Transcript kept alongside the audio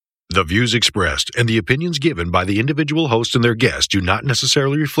The views expressed and the opinions given by the individual host and their guests do not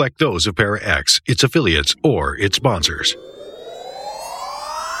necessarily reflect those of Para-X, its affiliates, or its sponsors.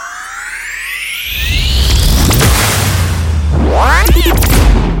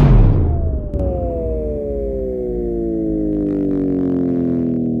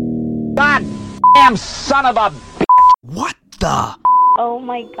 God damn son of a bitch! What the? Oh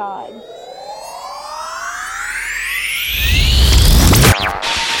my god.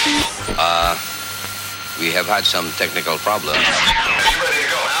 We have had some technical problems.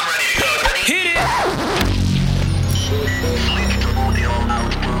 Hit it!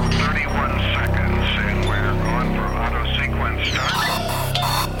 31 seconds, and we're going for auto sequence start.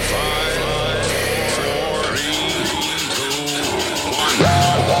 5, 4, 3, 2,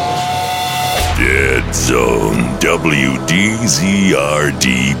 1. Dead Zone WDZRDB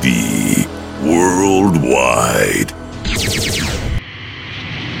Worldwide.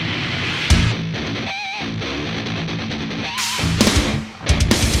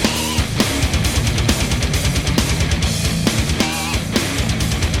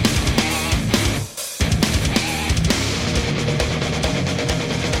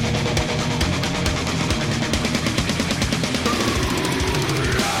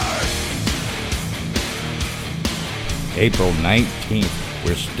 April 19th.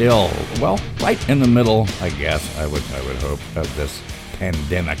 We're still, well, right in the middle, I guess, I would hope, of this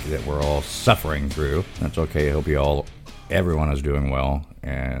pandemic that we're all suffering through. That's okay. I hope everyone is doing well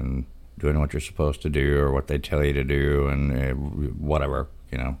and doing what you're supposed to do or what they tell you to do and whatever,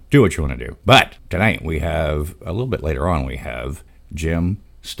 do what you want to do. But tonight we have, a little bit later on, we have Jim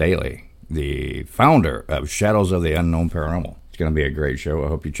Sthely, the founder of Shadows of the Unknown Paranormal. It's going to be a great show. I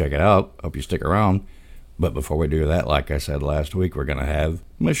hope you check it out. Hope you stick around. But before we do that, like I said last week, we're going to have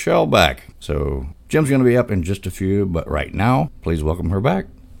Michelle back. So Jim's going to be up in just a few, but right now, please welcome her back.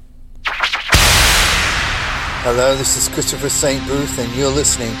 Hello, this is Christopher St. Booth, and you're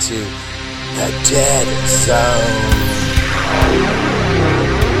listening to The Dead Zone.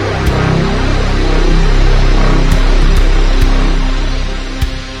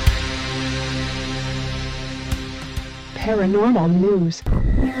 Paranormal news.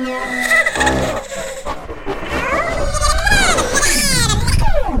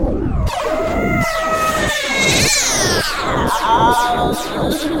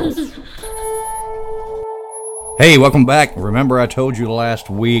 Hey, welcome back. Remember I told you last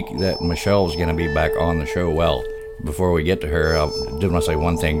week that Michelle's going to be back on the show. Well, before we get to her, I did want to say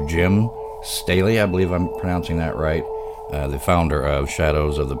one thing. Jim Sthely, I believe I'm pronouncing that right, the founder of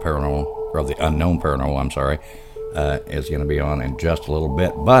Shadows of the Paranormal, or the Unknown Paranormal, I'm sorry, is going to be on in just a little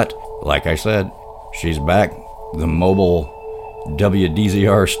bit. But, like I said, she's back. The mobile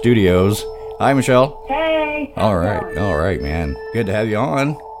WDZR studios. Hi, Michelle. Hey. All right, man. Good to have you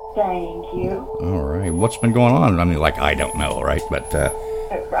on. Thank you. All right. What's been going on? I mean, like, I don't know, right? But,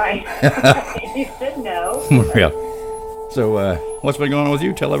 Right. You should know. Yeah. So, what's been going on with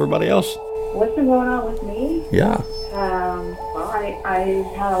you? Tell everybody else. What's been going on with me? Yeah. Well, I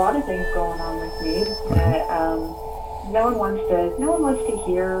had a lot of things going on with me. But, no one wants to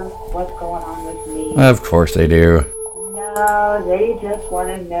hear what's going on with me. Of course they do. No, they just want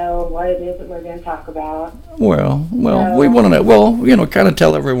to know what it is that we're going to talk about. Well, we want to know. Well, kind of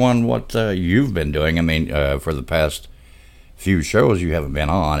tell everyone what you've been doing. I mean, for the past few shows you haven't been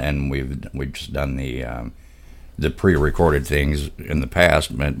on, and we've just done the pre-recorded things in the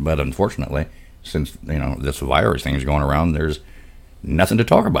past. But unfortunately, since this virus thing is going around, there's nothing to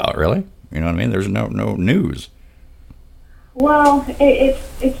talk about, really. You know what I mean? There's no news. Well,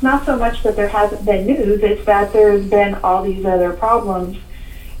 it's not so much that there hasn't been news, it's that there's been all these other problems,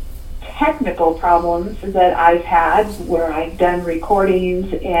 technical problems that I've had where I've done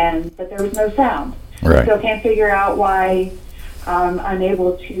recordings but there was no sound. Right. So I can't figure out why I'm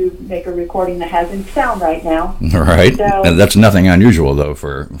unable to make a recording that has any sound right now. Right. So, and that's nothing unusual, though,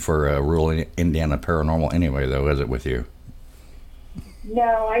 for rural Indiana Paranormal anyway, though, is it, with you?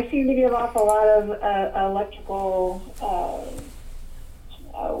 No, I seem to give off a lot of electrical,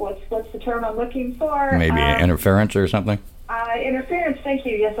 what's the term I'm looking for? Maybe interference or something? Interference, thank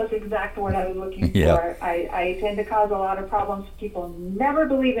you. Yes, that's the exact word I was looking for. I tend to cause a lot of problems. People never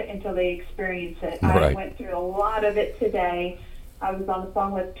believe it until they experience it. Right. I went through a lot of it today. I was on the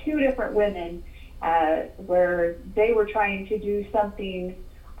phone with two different women where they were trying to do something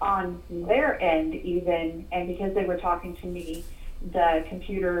on their end even, and because they were talking to me, the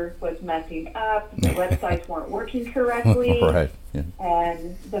computer was messing up, the websites weren't working correctly. Right. Yeah.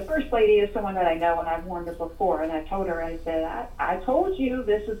 And the first lady is someone that I know, and I've warned her before, and I told her, I said, I told you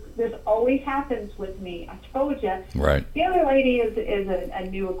this always happens with me. I told you. Right. The other lady is a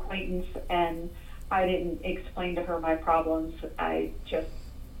new acquaintance, and I didn't explain to her my problems. I just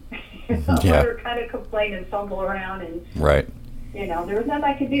let her kind of complain and fumble around, and right. There was nothing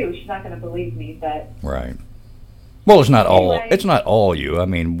I could do. She's not going to believe me, but right. Well, it's not anyway. all. It's not all you. I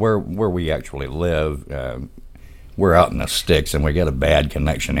mean, where we actually live, we're out in the sticks, and we get a bad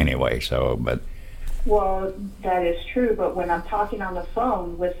connection anyway. So, but well, that is true. But when I'm talking on the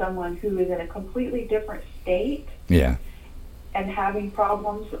phone with someone who is in a completely different state, yeah, and having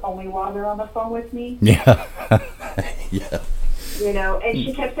problems only while they're on the phone with me, yeah, yeah. And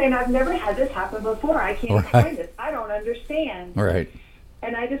she kept saying, "I've never had this happen before. I can't explain this. I don't understand." Right.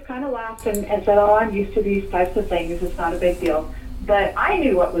 And I just kind of laughed and said, "Oh, I'm used to these types of things. It's not a big deal." But I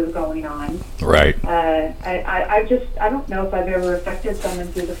knew what was going on. Right. I don't know if I've ever affected someone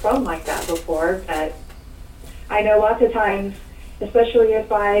through the phone like that before, but I know lots of times, especially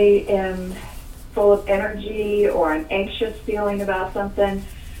if I am full of energy or I'm anxious feeling about something,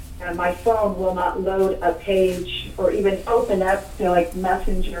 my phone will not load a page or even open up like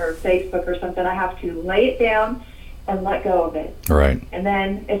Messenger or Facebook or something. I have to lay it down and let go of it. Right. And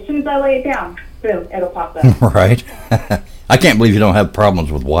then as soon as I lay it down, boom, it'll pop up. Right. I can't believe you don't have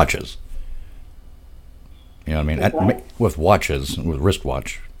problems with watches. You know what I mean? With watches, with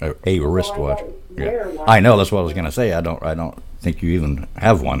wristwatch, a wristwatch. Yeah. I know, that's what I was going to say. I don't think you even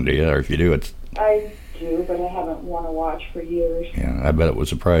have one, do you? Or if you do, it's... I do, but I haven't worn a watch for years. Yeah, I bet it would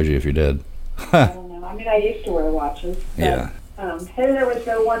surprise you if you did. I don't know. I mean, I used to wear watches. But, yeah. And there was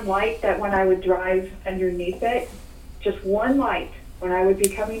no one light that when I would drive underneath it, just one light when I would be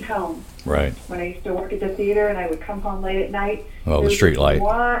coming home. Right. When I used to work at the theater and I would come home late at night. Oh, the street light.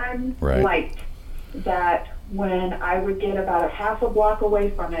 One light that when I would get about a half a block away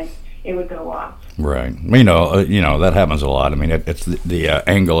from it, it would go off. Right. You know that happens a lot. I mean, it's the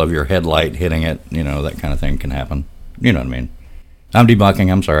angle of your headlight hitting it. That kind of thing can happen. You know what I mean? I'm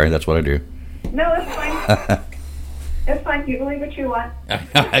debunking. I'm sorry. That's what I do. No, that's fine. It's fine. You believe what you want.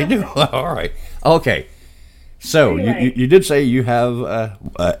 I do. All right. Okay. So anyway, you did say you have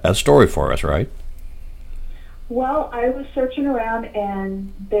a story for us, right? Well, I was searching around,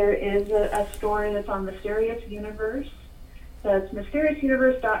 and there is a story that's on Mysterious Universe. That's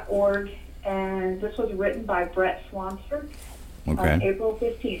mysteriousuniverse.org, and this was written by Brett Swanser on April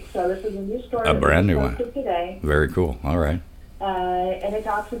 15th. So this is a new story. A brand new one. Today. Very cool. All right. And it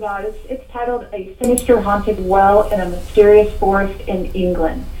talks about, it's titled A Sinister Haunted Well in a Mysterious Forest in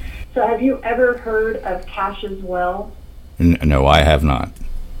England. So have you ever heard of Cash's Well? No, I have not.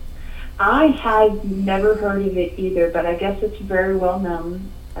 I had never heard of it either, but I guess it's very well known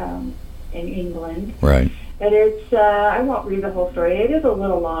in England. Right. But it's, I won't read the whole story. It is a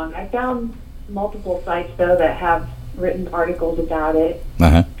little long. I found multiple sites, though, that have written articles about it.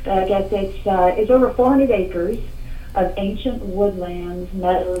 Uh-huh. I guess it's over 400 acres of ancient woodlands,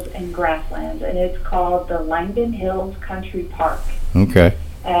 meadows, and grasslands, and it's called the Langdon Hills Country Park. Okay.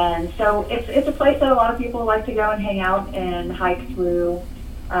 And so it's a place that a lot of people like to go and hang out and hike through.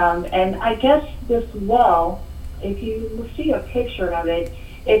 And I guess this well, if you see a picture of it,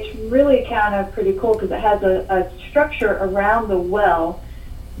 it's really kind of pretty cool because it has a structure around the well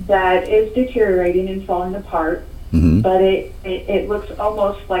that is deteriorating and falling apart. Mm-hmm. But it looks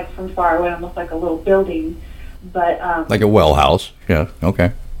almost like from far away, almost like a little building. But like a well house. Yeah.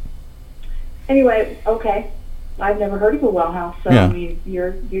 Okay. Anyway, okay. I've never heard of a well house, so yeah. I mean,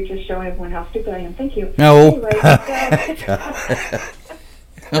 you're just showing everyone how stupid I am. Thank you. No. Anyway,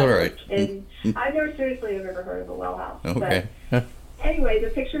 all right. And I've never seriously have ever heard of a well house. Okay. But anyway, the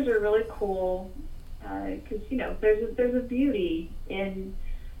pictures are really cool because there's a beauty in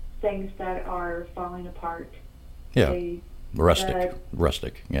things that are falling apart. Yeah.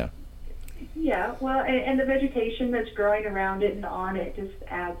 Rustic. Yeah. Yeah. Well, and the vegetation that's growing around it and on it just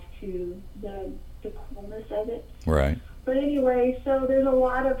adds to the coolness of it. Right. But anyway, so there's a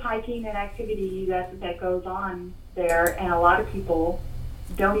lot of hiking and activity that goes on there, and a lot of people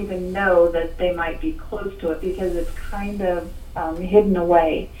don't even know that they might be close to it because it's kind of hidden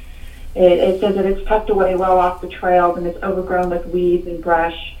away. It says that it's tucked away well off the trails, and it's overgrown with weeds and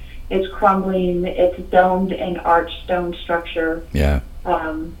brush. It's crumbling. It's domed and arched stone structure. Yeah.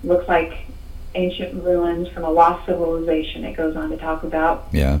 Looks like ancient ruins from a lost civilization, it goes on to talk about.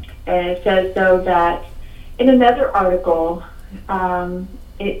 Yeah. And it says, though, that in another article, let's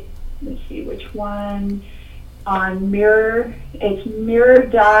see which one, on Mirror, it's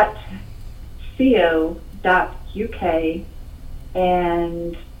mirror.co.uk,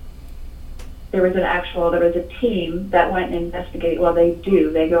 and there was a team that went and investigated. Well, they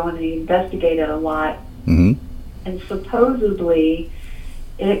go and they investigate it a lot. Mm-hmm. And supposedly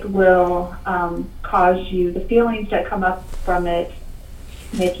it will cause you, the feelings that come up from it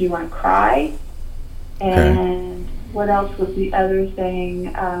make you want to cry. And what else was the other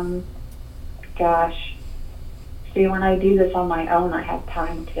thing? See, when I do this on my own, I have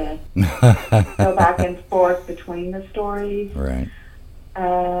time to go back and forth between the stories. Right.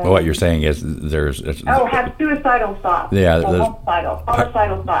 Well, what you're saying is have suicidal thoughts. Yeah, there's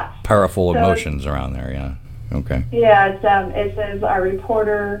homicidal thoughts. Powerful emotions around there, yeah. Okay. Yeah, it says our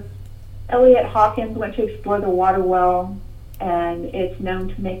reporter Elliot Hawkins went to explore the water well, and it's known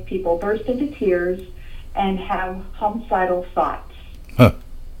to make people burst into tears and have homicidal thoughts. Huh.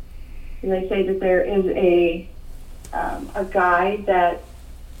 They say that there is a guy that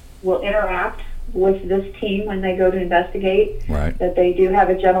will interact with this team when they go to investigate. Right. That they do have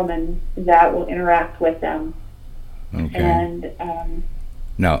a gentleman that will interact with them. Okay. And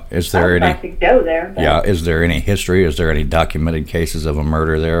now, is there I could go there. Yeah. Is there any history? Is there any documented cases of a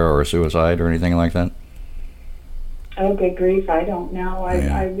murder there, or a suicide, or anything like that? Oh, good grief! I don't know.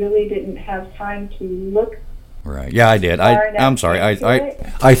 I really didn't have time to look. Right. Yeah, I did. I'm sorry.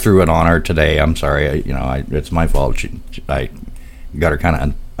 I threw it on her today. I'm sorry. It's my fault. I got her kind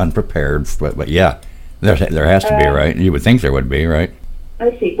of unprepared. But yeah, there has to be, right? You would think there would be, right?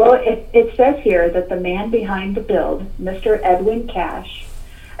 Let's see. Well, it says here that the man behind the build, Mr. Edwin Cash,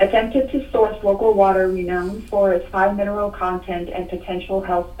 attempted to source local water renowned for its high mineral content and potential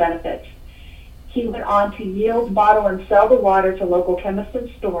health benefits. He went on to yield, bottle, and sell the water to local chemists and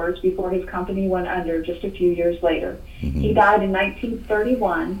stores before his company went under just a few years later. Mm-hmm. He died in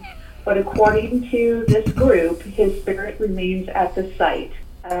 1931, but according to this group, his spirit remains at the site.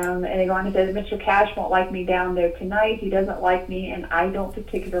 And they go on to say, Mr. Cash won't like me down there tonight. He doesn't like me, and I don't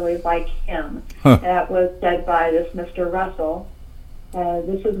particularly like him. Huh. That was said by this Mr. Russell.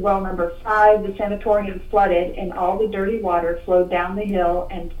 This is well number 5. The sanatorium flooded, and all the dirty water flowed down the hill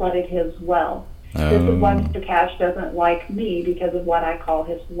and flooded his well. This is why Mr. Cash doesn't like me, because of what I call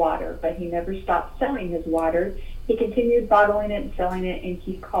his water. But he never stopped selling his water. He continued bottling it and selling it, and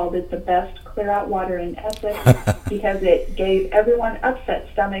he called it the best clear-out water in Essex because it gave everyone upset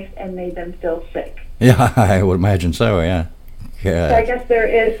stomachs and made them feel sick. Yeah, I would imagine so, yeah. So I guess there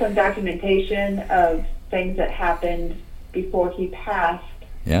is some documentation of things that happened before he passed.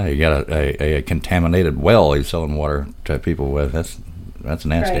 Yeah, you got a contaminated well he's selling water to people with. That's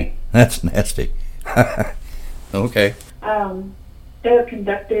nasty. Right. That's nasty. Okay. They have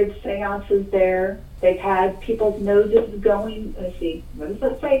conducted seances there. They've had people's noses going, let's see, what does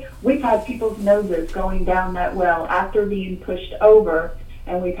that say? We've had people's noses going down that well after being pushed over,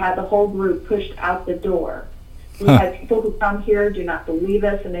 and we've had the whole group pushed out the door. We've had people who come here, do not believe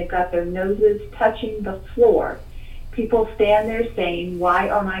us, and they've got their noses touching the floor. People stand there saying, why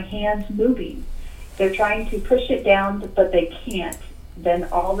are my hands moving? They're trying to push it down, but they can't. Then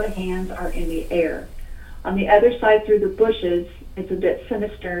all the hands are in the air. On the other side, through the bushes, it's a bit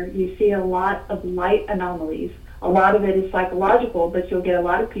sinister. You see a lot of light anomalies. A lot of it is psychological, but you'll get a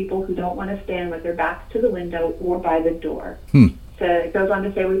lot of people who don't want to stand with their backs to the window or by the door. So it goes on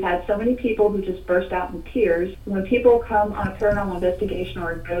to say we've had so many people who just burst out in tears. When people come on a paranormal investigation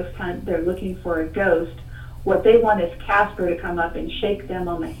or a ghost hunt, they're looking for a ghost. What they want is Casper to come up and shake them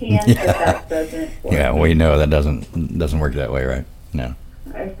on the hand, but that doesn't work. Yeah, we know that doesn't work that way, right? No.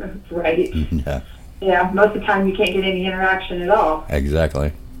 Right. Yeah. Yeah, most of the time you can't get any interaction at all.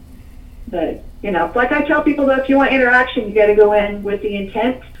 Exactly. But, like I tell people, that if you want interaction, you got to go in with the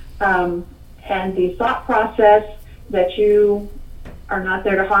intent and the thought process that you are not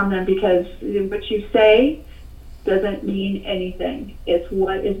there to harm them, because what you say doesn't mean anything. It's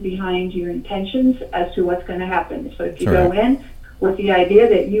what is behind your intentions as to what's going to happen. So if you go in with the idea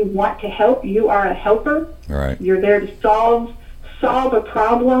that you want to help, you are a helper. Right. You're there to solve a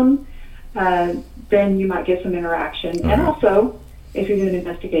problem. Then you might get some interaction. Mm-hmm. And also, if you're doing an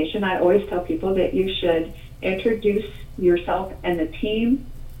investigation, I always tell people that you should introduce yourself and the team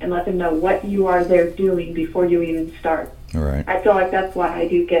and let them know what you are there doing before you even start. All right. I feel like that's why I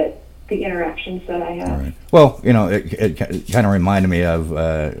do get the interactions that I have. All right. Well, it kind of reminded me of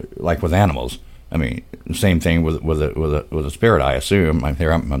like with animals. I mean, same thing with a spirit. I assume.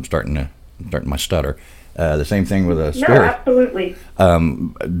 I'm starting my stutter. The same thing with a spirit. No, absolutely.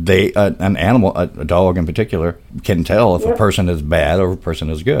 An animal, a dog in particular, can tell if a person is bad or if a person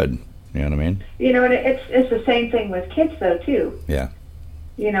is good. You know what I mean? And it's the same thing with kids, though, too. Yeah.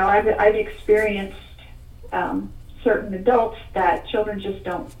 I've experienced certain adults that children just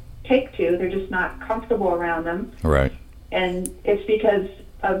don't take to. They're just not comfortable around them. Right. And it's because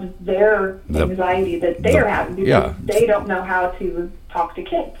of their anxiety that they're having, because they don't know how to talk to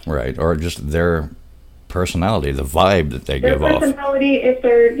kids. Right, or just their personality, the vibe that they give off. Their personality, if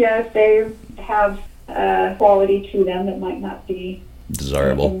they have quality to them that might not be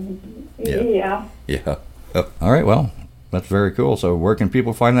desirable. Yeah. Oh, all right, well, that's very cool. So where can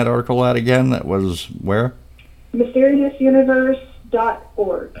people find that article at again? That was where?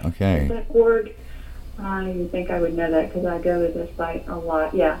 MysteriousUniverse.org. Okay. .org. I think I would know that because I go to this site a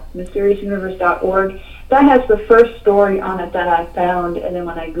lot. Yeah, MysteriousUniverse.org. That has the first story on it that I found, and then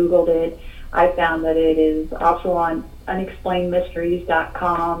when I Googled it, I found that it is also on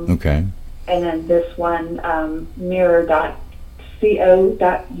unexplainedmysteries.com. Okay. And then this one, mirror.co.uk.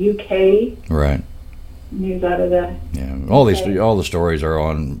 Right. News out of the all the stories are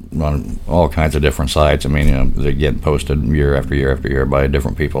on all kinds of different sites. I mean, they get posted year after year after year by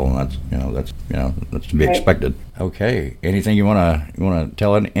different people, and that's to be expected. Okay, anything you want to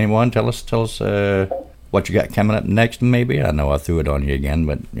tell anyone? Tell us what you got coming up next. Maybe I know I threw it on you again,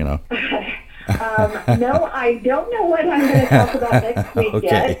 but No, I don't know what I'm going to talk about next week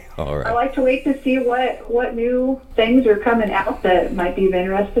yet. All right. I like to wait to see what new things are coming out that might be of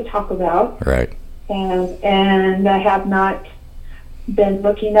interest to talk about. Right. And I have not been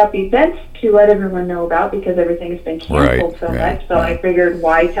looking up events to let everyone know about because everything has been canceled so much. So I figured,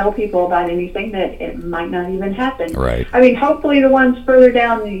 why tell people about anything that it might not even happen? Right. I mean, hopefully the ones further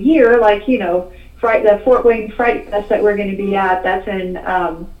down the year, like, the Fort Wayne Fright Fest that we're going to be at, that's in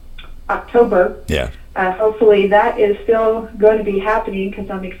October. Yeah. Hopefully that is still going to be happening because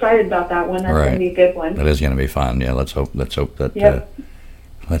I'm excited about that one. That's going to be a good one. That is going to be fun. Yeah, let's hope that. Yep.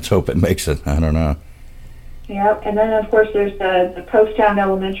 Let's hope it makes it. I don't know. Yep, and then of course there's the Poasttown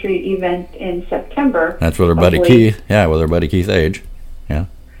Elementary event in September. That's with our buddy Keith. Yeah, with our buddy Keith Age. Yeah.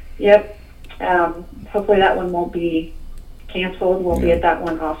 Yep. Hopefully that one won't be canceled. We'll be at that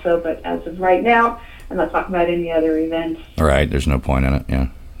one also. But as of right now, I'm not talking about any other events. All right. There's no point in it. Yeah.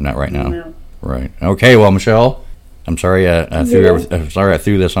 Not right now. No. Right. Okay. Well, Michelle, I'm sorry I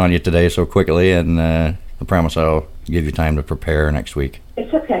threw this on you today so quickly, and I promise I'll give you time to prepare next week.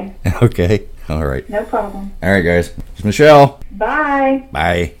 It's okay. Okay. All right. No problem. All right, guys. It's Michelle. Bye.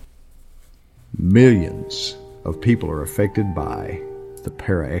 Bye. Millions of people are affected by the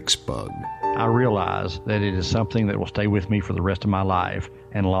Para-X bug. I realize that it is something that will stay with me for the rest of my life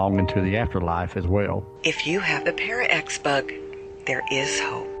and long into the afterlife as well. If you have the Para-X bug, there is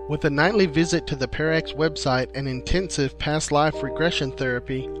hope. With a nightly visit to the Para-X website and intensive past life regression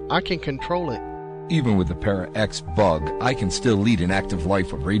therapy, I can control it. Even with the Para-X bug, I can still lead an active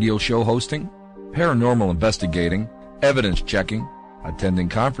life of radio show hosting, paranormal investigating, evidence checking, attending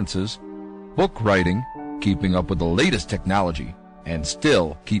conferences, book writing, keeping up with the latest technology, and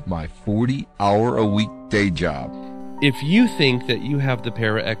still keep my 40-hour-a-week day job. If you think that you have the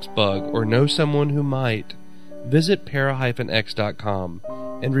Para-X bug or know someone who might, visit para-x.com.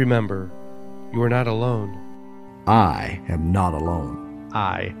 And remember, you are not alone. I am not alone.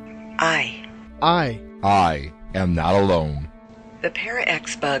 I am not alone. The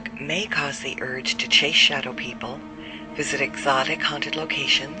Para-X bug may cause the urge to chase shadow people, visit exotic haunted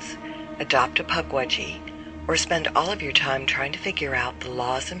locations, adopt a pugwudgie, or spend all of your time trying to figure out the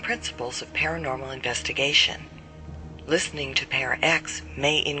laws and principles of paranormal investigation. Listening to Para-X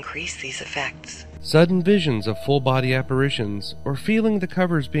may increase these effects. Sudden visions of full-body apparitions, or feeling the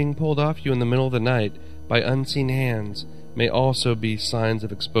covers being pulled off you in the middle of the night by unseen hands, may also be signs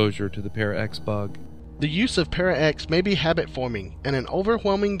of exposure to the Para-X bug. The use of Para-X may be habit-forming, and an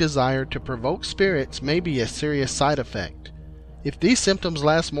overwhelming desire to provoke spirits may be a serious side effect. If these symptoms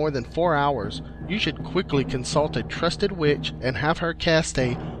last more than 4 hours, you should quickly consult a trusted witch and have her cast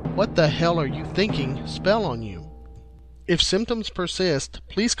a "What the hell are you thinking?" spell on you. If symptoms persist,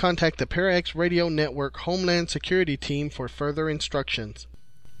 please contact the Para-X Radio Network Homeland Security Team for further instructions.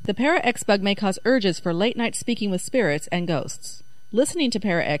 The Para-X bug may cause urges for late-night speaking with spirits and ghosts. Listening to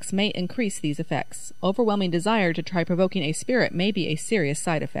Para-X may increase these effects. Overwhelming desire to try provoking a spirit may be a serious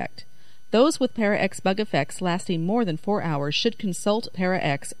side effect. Those with Para-X bug effects lasting more than 4 hours should consult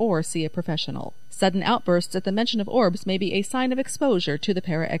Para-X or see a professional. Sudden outbursts at the mention of orbs may be a sign of exposure to the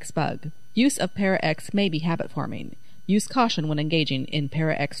Para-X bug. Use of Para-X may be habit-forming. Use caution when engaging in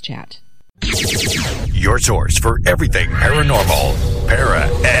Para-X chat. Your source for everything paranormal.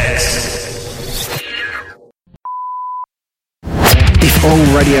 Para-X. If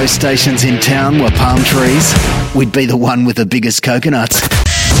all radio stations in town were palm trees, we'd be the one with the biggest coconuts.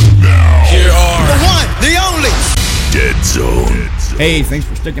 Now, here are the one, the only Dead Zone. Hey, thanks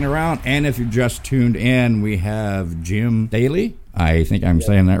for sticking around. And if you just tuned in, we have Jim Sthely I think I'm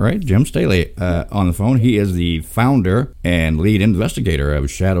saying that right. Jim Sthely on the phone. He is the founder and lead investigator of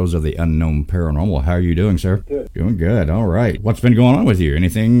Shadows of the Unknown Paranormal. How are you doing, sir? Good. Doing good. All right. What's been going on with you?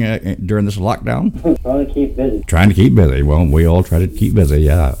 Anything during this lockdown? Trying to keep busy. Trying to keep busy. Well, we all try to keep busy,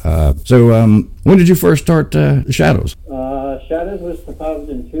 yeah. So when did you first start Shadows? Shadows was proposed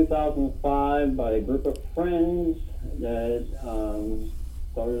in 2005 by a group of friends that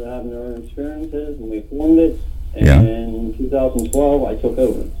started having their own experiences, and we formed it. And in 2012, I took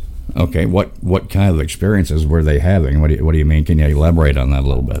over. Okay, what kind of experiences were they having? What do you mean? Can you elaborate on that a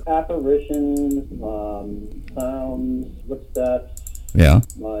little bit? Apparitions, sounds, footsteps. Yeah.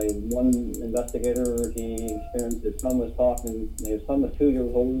 My one investigator, he experienced his son was talking. His son was 2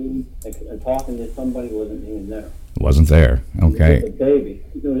 years old, and talking to somebody wasn't even there. Wasn't there? Okay. It was just a baby.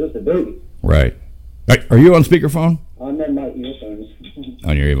 It was just a baby. Right. Are you on speakerphone? I'm in my earphones.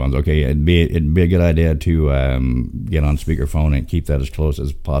 On your earphones, okay. It'd be a good idea to get on speakerphone and keep that as close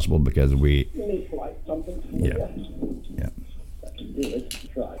as possible because we. You need to light something. Yeah. Yeah. I can do it.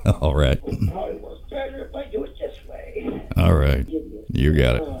 Try. All right. It'll probably work better if I do it this way. All right. You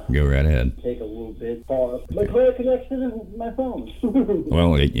got it. Go right ahead. Take a little bit far. My car connects to my phone.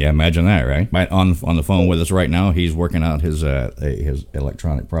 Well, yeah, imagine that, right? On the phone with us right now, he's working out his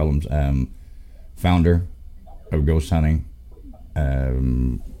electronic problems. Founder of Ghost Hunting,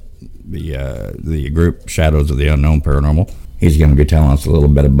 the group Shadows of the Unknown Paranormal. He's going to be telling us a little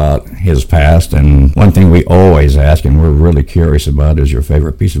bit about his past, and one thing we always ask and we're really curious about is your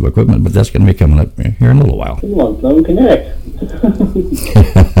favorite piece of equipment, but that's going to be coming up here in a little while. Come on, phone, connect.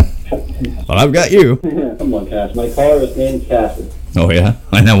 Well, I've got you. Come on, Cass. My car is in Cassis. Oh, yeah?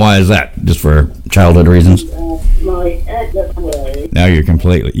 And then why is that? Just for childhood reasons? My exit way. Now you're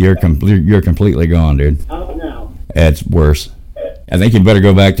completely gone, dude. How now? It's worse. I think you better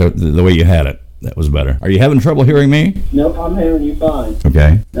go back to the way you had it. That was better. Are you having trouble hearing me? Nope, I'm hearing you fine.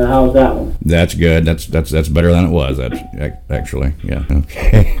 Okay. Now, how's that one? That's good. That's better than it was. That's actually, yeah.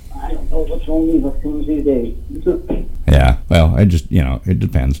 Okay. I don't know what's wrong with my phones these days. Yeah. Well, it just it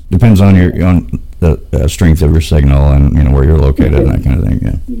depends. Depends on the strength of your signal and where you're located and that kind of thing.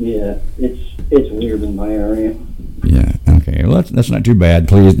 Yeah. Yeah, it's weird in my area. Yeah. Okay. Well, that's not too bad.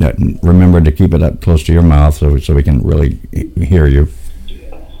 Please remember to keep it up close to your mouth so we can really hear you.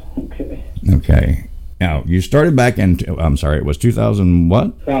 Okay. Okay. Now you started back in. I'm sorry. It was 2000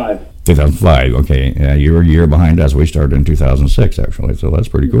 what? 5. 2005. Okay. You were a year behind us. We started in 2006 actually. So that's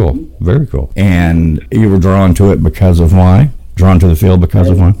pretty cool. Very cool. And you were drawn to it because of why? Drawn to the field because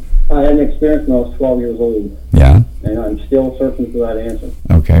of why? I had an experience when I was 12 years old. Yeah. And I'm still searching for that answer.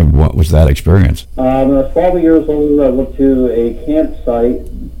 Okay. What was that experience? When I was 12 years old, I went to a campsite,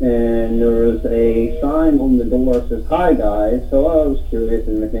 and there was a sign on the door that says, "Hi, guys." So I was curious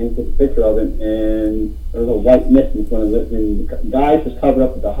and everything, took a picture of it, and there was a white mist in front of it, and the guys was covered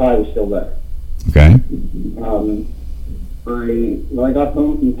up, but the hi was still there. Okay. When I got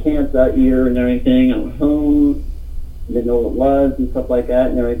home from camp that year and everything, I went home, didn't know what it was and stuff like that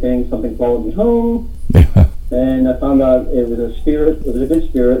and everything. Something followed me home. And I found out it was a spirit. It was a good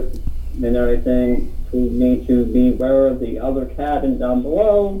spirit and everything. Told me to beware of the other cabin down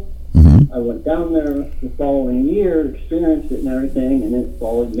below. I went down there the following year, experienced it and everything, and it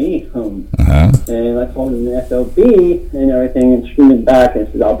followed me home. And I called it an SOB and everything, and screamed back and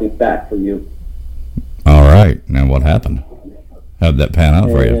said, "I'll be back for you." All right. Now what happened? How'd that pan out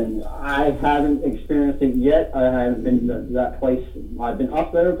for you? And I haven't experienced it yet. I haven't been to that place. I've been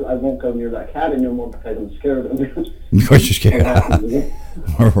up there, but I won't go near that cabin no more because I'm scared of it. Of course you're scared.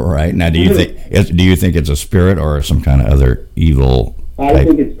 All right. Now, do you think it's a spirit or some kind of other evil? I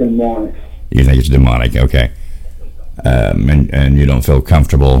think it's demonic. You think it's demonic? Okay. And you don't feel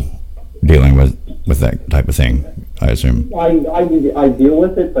comfortable dealing with that type of thing, I assume. I deal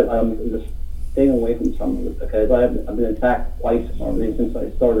with it, but I'm just staying away from some of it because I've been attacked twice already since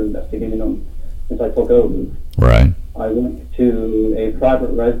I started investigating them, since I took over. Right. I went to a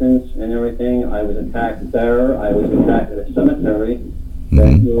private residence and everything. I was attacked there. I was attacked at a cemetery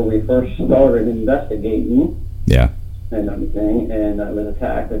where we first started investigating. Yeah. And everything, and I was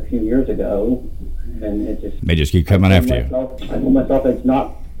attacked a few years ago, and it just... They just keep coming after you. I told myself it's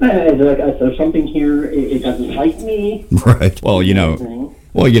not... It's like, there's something here, it doesn't like me. Right. Well,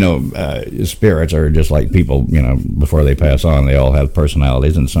 spirits are just like people, before they pass on, they all have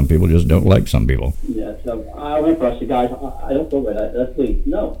personalities, and some people just don't like some people. Yeah, so I went for us, guys, I don't feel right, let's leave.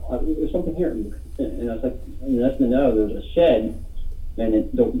 No, there's something here. And I was like, that's no, there's a shed, and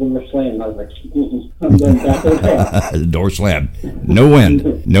the door slammed. I was like, I'm going back to the car. The door slammed. No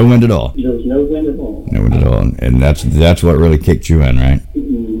wind. No wind at all. There was no wind at all. No wind at all. And that's what really kicked you in, right?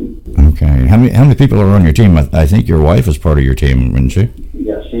 Okay. How many people are on your team? I think your wife is part of your team, isn't she?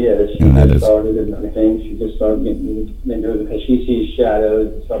 Yes, she is. She just started and everything. She just started getting into it because she sees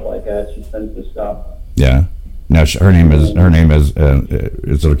shadows and stuff like that. She senses stuff. Yeah. Now her name is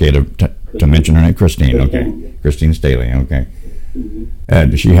it's okay to mention her name, Christine. Okay, Christine Sthely. Okay. Mm-hmm.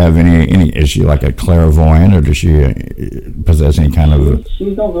 Does she have any? Is she like a clairvoyant, or does she possess any kind of?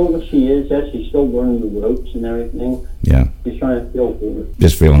 She don't know what she is yet. She's still learning the ropes and everything. Yeah. She's trying to feel for it.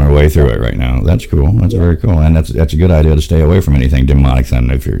 Just feeling her way through it right now. That's cool. That's very cool, and that's a good idea to stay away from anything demonic. Then,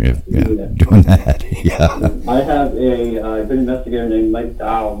 if you're doing that, yeah. I have a good investigator named Mike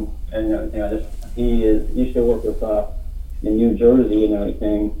Dow, and everything. He used to work with in New Jersey and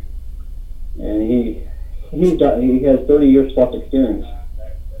everything, and he has 30 years plus experience.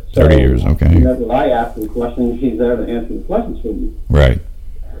 30 years, okay. Whenever I ask him questions, he's there to answer the questions for me. Right.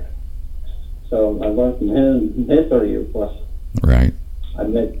 So I learned from him his 30 years plus. Right. I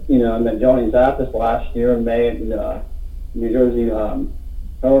met Johnny Zappis last year in May at New Jersey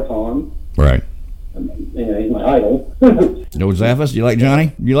Peloton. Right. He's my idol. No Zappis? You like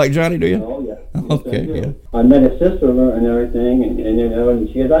Johnny? You like Johnny, do you? Oh, yeah. Okay, yeah. I met his sister and everything, and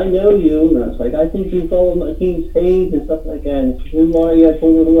she goes, I know you. And I was like, I think you followed my team's page and stuff like that. And she said, who are you? I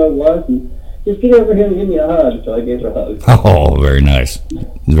told her who I was. And just get over here and give me a hug. So I gave her a hug. Oh, very nice.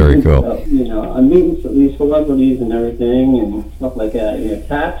 Very cool. I'm meeting these celebrities and everything and stuff like that.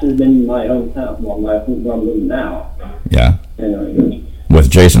 Taps has been in my hometown, where I'm living now. Yeah. With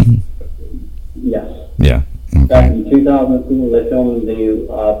Jason? Yes. Yeah. Okay. Back in 2002, they filmed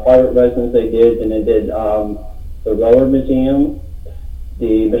the private residence they did, and they did the Roller Museum,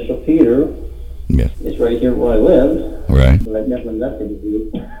 the Bishop Theater. Yeah. It's right here where I live. Right. But I've never met him.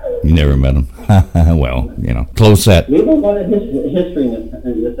 You never met him. Well, close set. We have a lot of history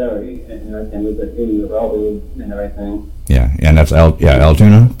in this area, and everything, with the railroad and everything. Yeah, and that's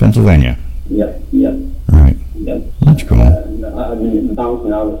Altoona, Pennsylvania. Yep. Right. Yep. That's cool. I've been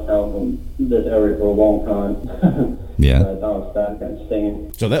bouncing out of town from this area for a long time. Yeah. I bounced back and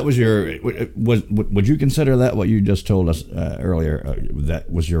staying. So that was would you consider that what you just told us earlier,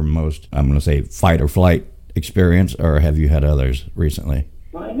 that was your most, I'm going to say, fight or flight experience, or have you had others recently?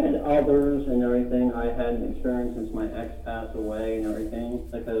 I had others and everything. I had an experience since my ex passed away and everything,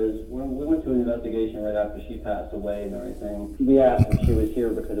 because we went to an investigation right after she passed away and everything. We asked if she was here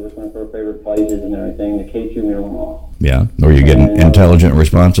because it was one of her favorite places and everything. The K2 Mural Mall. Yeah. Were you getting intelligent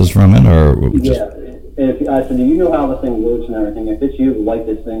responses from it, or just... Yeah. I said, do you know how this thing works and everything? If it's you, light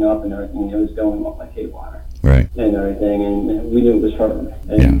this thing up and everything. It was going off like haywire. Right. And everything, and we knew it was her.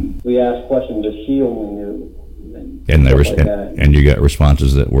 And we asked questions that she only knew. And they were, and you got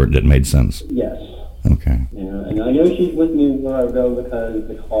responses that made sense. Yes. Okay. And I know she's with me where I go because of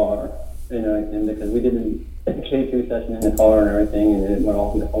the car, and because we did a K2 session in the car and everything, and it went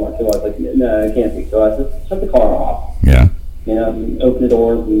off in the car too. I was like, no, it can't be. So I just shut the car off. Yeah. Open the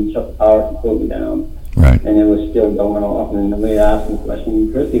doors and shut the power completely down. Right. And it was still going off, and we asked him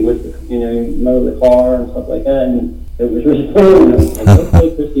questions, Christy, what's the, motor the car and stuff like that, and it was really fun. I was like,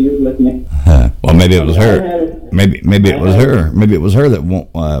 okay, Christy, you're with me. Well, maybe it was her. Maybe it was her. Maybe it was her that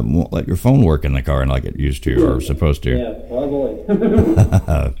won't let your phone work in the car and like it used to or supposed to. Yeah, probably.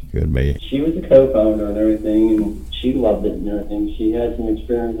 Could be. She was a co-founder and everything, and she loved it and everything. She had some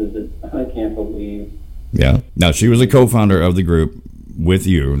experiences that I can't believe. Yeah. Now, she was a co-founder of the group with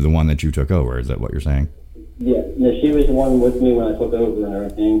you, the one that you took over. Is that what you're saying? Yeah. No, she was the one with me when I took over and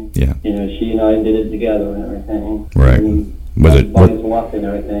everything. Yeah. She and I did it together and everything. Right. And was it? Buddies left and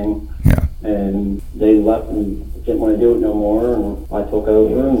everything. Yeah. And they left and didn't want to do it no more, and I took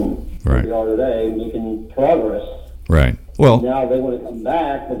over, and right. we are today making progress. Right. Well, now they want to come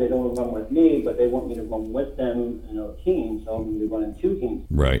back, but they don't want to run with me, but they want me to run with them in a team, so I'm going to be running two teams.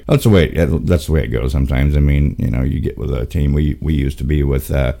 Right. That's the way it goes sometimes. I mean, you get with a team. We used to be with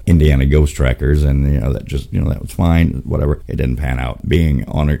Indiana Ghost Trackers, and that just that was fine. Whatever. It didn't pan out. Being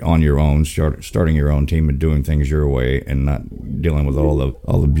on your own, starting your own team and doing things your way, and not dealing with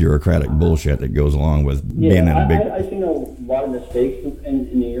all the bureaucratic bullshit that goes along with being in a big. I've seen a lot of mistakes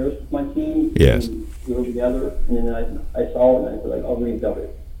in the years with my team. Yes. We were together, and then I saw it, and I was like, I'll rebuild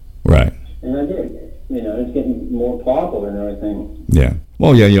it. Right. And I did. It's getting more popular and everything. Yeah.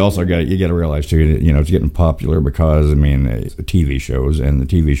 Well, yeah. You also got to realize too. It's getting popular because it's TV shows, and the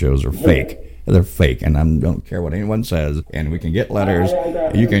TV shows are fake. they're fake, and I don't care what anyone says. And we can get letters.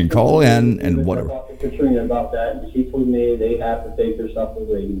 You can call in and whatever. Katrina about that, and she told me they have to fake their stuff with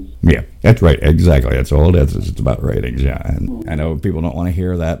ratings. Yeah, that's right. Exactly. That's all it is. It's about ratings. Yeah, and I know people don't want to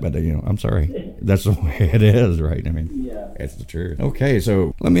hear that, but I'm sorry. That's the way it is, right? I mean, it's the truth. Okay,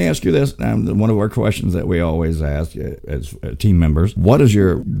 so let me ask you this. One of our questions that we always ask as team members: what is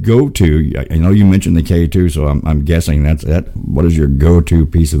your go-to? I know you mentioned the K2, so I'm guessing that's it. What is your go-to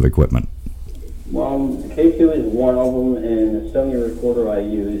piece of equipment? Well, the K2 is one of them, and the Sony recorder I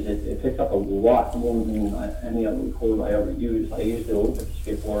use, it picks up a lot more than any other recorder I ever used. I used it a little bit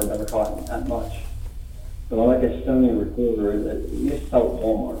before, never caught it that much. But I like a Sony recorder that you just sell at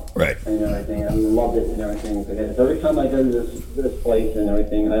Walmart. Right. And everything. I loved it and everything. Because every time I go to this place and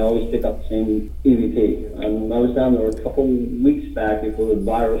everything, I always pick up the same EVP. I was down there a couple weeks back before the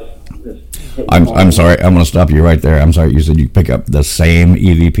virus. I'm sorry. I'm going to stop you right there. I'm sorry. You said you pick up the same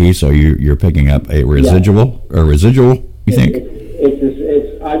EVP, so you're picking up a residual or residual. You think?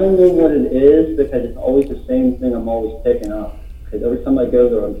 It's I don't know what it is because it's always the same thing. I'm always picking up because every time I go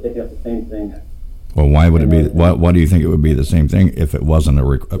there, I'm picking up the same thing. Well, why would it be? Why do you think it would be the same thing if it wasn't a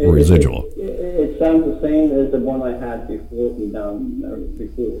residual? It sounds the same as the one I had before.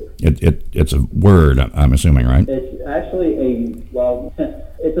 It's a word. I'm assuming, right? It's actually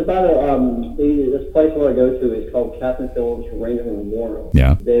it's about this place where I go to is called Captain Phillips Ranger Memorial.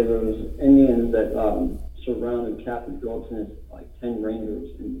 Yeah. There was Indians that surrounded Captain Phillips and his 10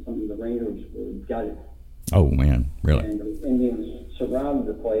 Rangers, and some of the Rangers were gutted. Oh man, really? And the Indians surrounded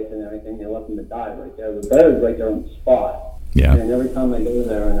the place and everything. They left them to die right there. The bed right there on the spot. Yeah. And every time I go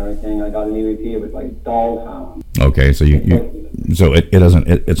there and everything, I got an EVP with dog hound. Okay, so so it doesn't.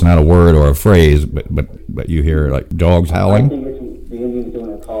 It's not a word or a phrase, but you hear dogs howling. I think it's the Indians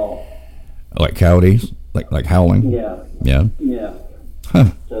doing a call. Like coyotes, like howling. Yeah. Yeah. Yeah.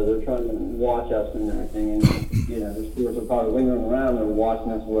 Huh. So they're trying to watch us and everything, and the spirits are probably lingering around and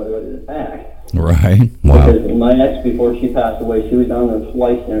watching us ready to attack. Right. Wow. Because my ex, before she passed away, she was down there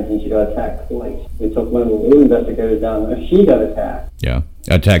twice and everything. She got attacked twice. We took one of the little investigators down there. She got attacked. Yeah.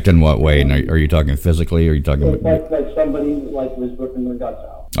 Attacked in what way? And are you talking physically, or are you talking? Like somebody was ripping their guts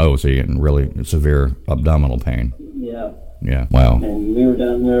out. Oh, so you're getting really severe abdominal pain. Yeah. Yeah. Wow. And we were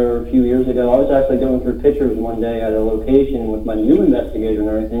down there a few years ago. I was actually going through pictures one day at a location with my new investigator and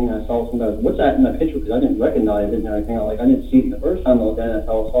everything. And I saw somebody, what's that in that picture? Because I didn't recognize it and everything. I didn't see it the first time I looked at it. I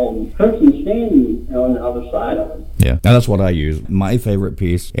saw a person standing on the other side of it. Yeah. Now that's what I use. My favorite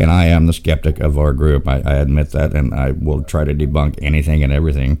piece, and I am the skeptic of our group. I admit that, and I will try to debunk anything and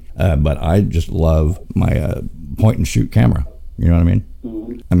everything. But I just love my point and shoot camera. You know what I mean?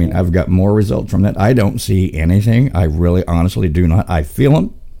 Mm-hmm. I mean, I've got more results from that. I don't see anything. I really, honestly do not. I feel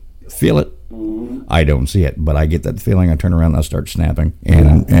it. Mm-hmm. I don't see it, but I get that feeling. I turn around and I start snapping.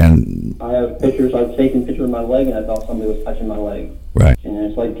 And I have pictures. I've taken pictures of my leg, and I thought somebody was touching my leg. Right. And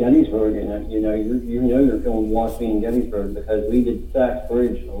it's like Gettysburg, and you're feeling washy in Gettysburg because we did Sachs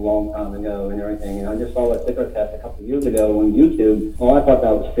Bridge a long time ago and everything. And I just saw that sticker test a couple of years ago on YouTube. Well, I thought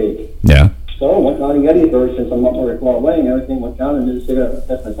that was fake. Yeah. So I went down to Gettysburg, since I'm not very far away and everything, went down and did a cigarette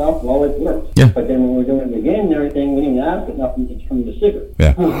test myself, well, it worked. Yeah. But then when we were doing it again and everything, we didn't ask it, nothing just from the cigarette.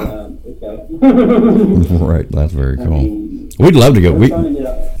 Yeah. Okay. Right, that's very cool. We'd love to go.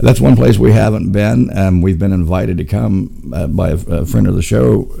 That's one place we haven't been. We've been invited to come by a friend of the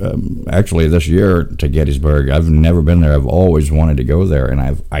show, actually this year, to Gettysburg. I've never been there. I've always wanted to go there, and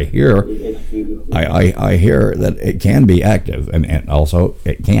I hear that it can be active, and also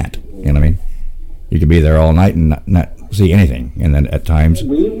it can't. You know what I mean? You could be there all night and not see anything, and then at times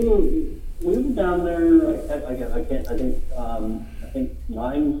we were down there. I think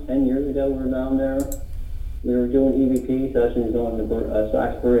 9-10 years ago we were down there. We were doing EVP sessions on the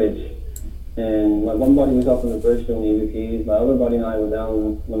Sachs Bridge, and my one buddy was up on the bridge doing EVPs. My other buddy and I were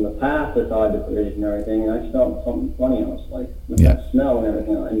down on the path beside the bridge and everything, and I smelled something funny. I was like, with that smell and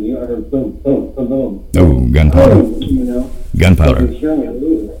everything, and you heard boom, boom, boom, boom. Oh, gunpowder. Boom, Gunpowder.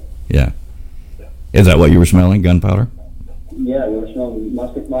 Yeah. Is that what you were smelling? Gunpowder? Yeah, we were smelling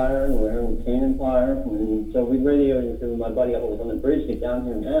musket fire and we were hearing cannon fire. And so we radioed to my buddy up on the bridge, get down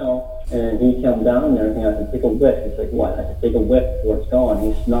here now. And he came down there and I said, take a whiff. He's like, what? I said, take a whiff before it's gone.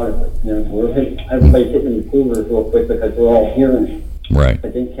 He snorted it. Everybody's hitting the coolers real quick because we're all hearing it. Right.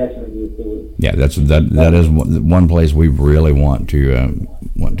 But didn't catch it in the cooler. Yeah, that is one place we really want to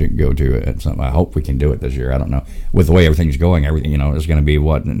go to. I hope we can do it this year. I don't know, with the way everything's going. Everything is going to be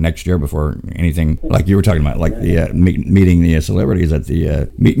next year before anything like you were talking about, like the meeting the celebrities at the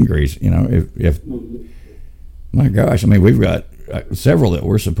meet and greets. If my gosh, I mean we've got several that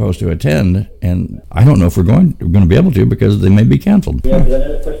we're supposed to attend, and I don't know if we're going to be able to because they may be canceled. Yeah, because I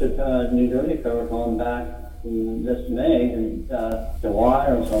know especially New Jersey Fair going back this May and July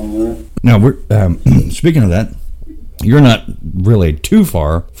or somewhere. Now, we're speaking of that, you're not really too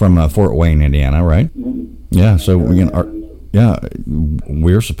far from Fort Wayne, Indiana, right? Mm-hmm. Yeah, so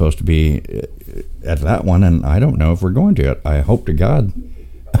we're supposed to be at that one, and I don't know if we're going to it. I hope to God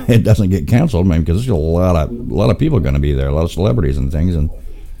it doesn't get canceled, man, because there's a lot of people going to be there, a lot of celebrities and things. And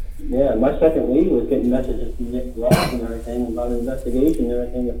yeah, my second lead was getting messages from Nick Ross and everything about an investigation and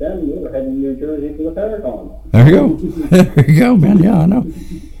everything with them. We were heading to New Jersey for the Paragon. There you go. There you go, man. Yeah, I know.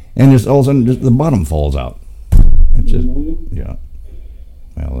 And just all of a sudden, just the bottom falls out. It's just, yeah.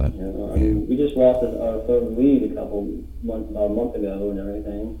 Well, that. I mean, we just lost our third lead about a month ago and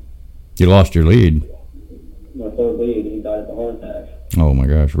everything. You lost your lead. My third lead, he died of a heart attack. Oh my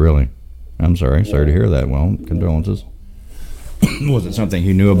gosh, really? I'm sorry. Sorry to hear that. Well, condolences. Was it something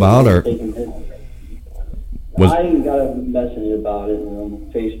he knew about, or? I got a message about it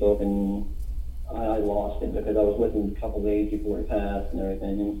on Facebook, and I lost it because I was with him a couple days before he passed and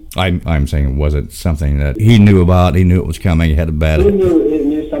everything. I'm saying, was it something that he knew about? He knew it was coming. He had a bad. He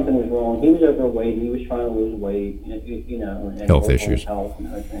knew something was wrong. He was overweight. He was trying to lose weight. And health issues.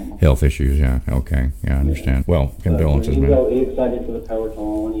 Health issues. Yeah. Okay. Yeah, I understand. Well, condolences, man. He was excited for the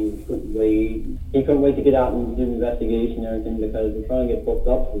Peloton. He couldn't wait. He couldn't wait to get out and do the investigation and everything because we're trying to get booked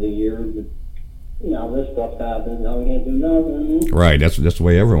up for the year. But, this stuff happens. Now we can't do nothing. Right. That's the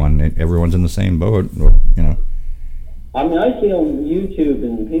way everyone's in the same boat. I mean, I see on YouTube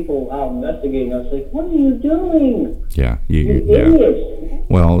and people out investigating. I was like, "What are you doing?" Yeah, you idiots.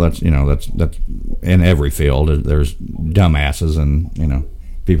 Well, that's in every field. There's dumbasses and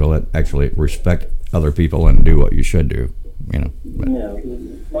people that actually respect other people and do what you should do. But. Yeah,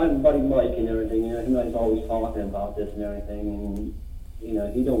 my buddy Mike and everything. He's always talking about this and everything,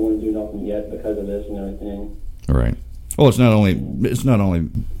 and he don't want to do nothing yet because of this and everything. Right. Well, it's not only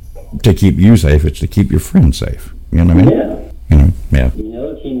to keep you safe; it's to keep your friends safe. You know what I mean? Yeah. Yeah. The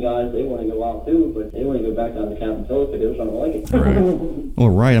other team guys, they want to go out too, but they want to go back down to Captain Phillips because they don't like it. Right. Well,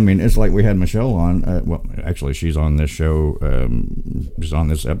 right. I mean, it's like we had Michelle on. Well, actually, she's on this show. She's on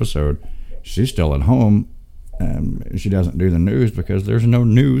this episode. She's still at home. She doesn't do the news because there's no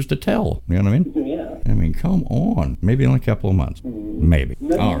news to tell. You know what I mean? Yeah. I mean, come on. Maybe in a couple of months. Maybe.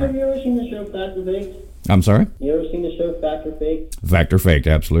 All right. Have you ever seen the show Factor Faked? I'm sorry? You ever seen the show Factor Faked? Factor Faked,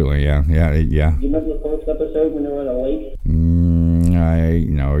 absolutely. Yeah. You remember the first episode when they were at a lake?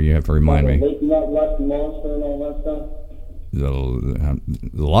 You have to remind me. The Lake Ness Monster and all that stuff? The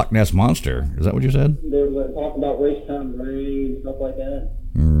Loch Ness Monster. Is that what you said? They were talking about Racetown Ray and stuff like that.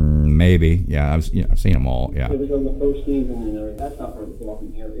 Maybe. Yeah, I've seen them all. Yeah. It was on the first season and everything. That's not very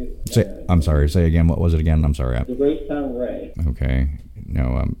talking here. I'm sorry. Say again. What was it again? I'm sorry. The Racetown Ray. Okay.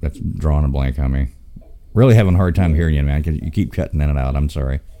 No, that's drawing a blank on me. Really having a hard time hearing you, man, because you keep cutting in and out. I'm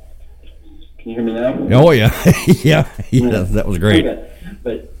sorry. Can you hear me now? Oh, yeah. yeah, that was great. Okay.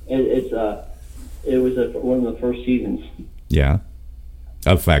 But it was one of the first seasons. Yeah.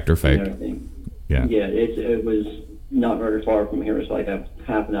 Of Factor Faked. Yeah. Yeah, it was not very far from here. It's like a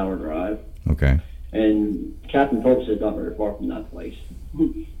half an hour drive. Okay. And Captain Phillips is not very far from that place.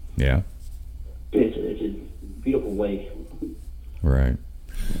 Yeah. It's a beautiful lake. Right.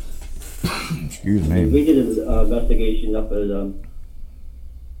 Excuse me. We did an investigation up at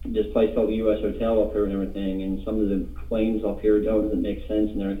this place called the U.S. Hotel up here and everything, and some of the claims up here doesn't make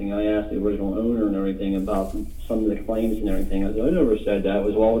sense and everything. I asked the original owner and everything about some of the claims and everything. I said, I never said that. It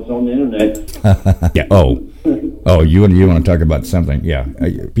was while it's on the internet. Yeah. Oh, you want to talk about something? Yeah.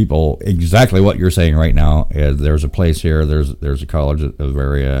 People, exactly what you're saying right now. There's a place here. There's a college, a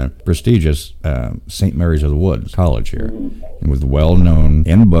very prestigious St. Mary's of the Woods College here, with well-known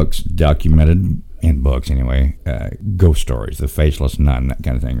in books, documented. In books, anyway, ghost stories, the faceless nun, that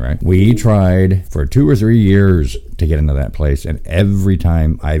kind of thing, right? We tried for 2 or 3 years to get into that place, and every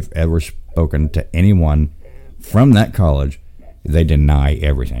time I've ever spoken to anyone from that college, they deny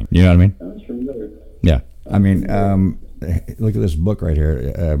everything. You know what I mean? That's familiar. Yeah. I mean, look at this book right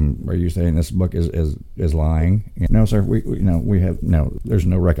here. Are you saying this book is lying? No, sir. We have no. There's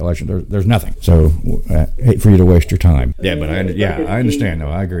no recollection. There's nothing. So hate for you to waste your time. Yeah, but I understand. No,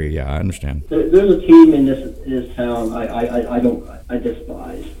 I agree. Yeah, I understand. There's a team in this town I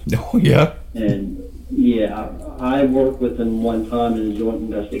despise. Oh yeah. And yeah, I worked with them one time in a joint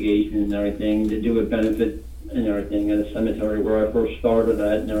investigation and everything to do a benefit and everything at a cemetery where I first started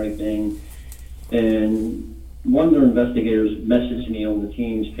at and everything. And one of their investigators messaged me on the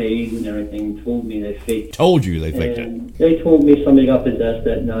team's page and everything, told me they faked. Told you they faked it. They told me somebody got possessed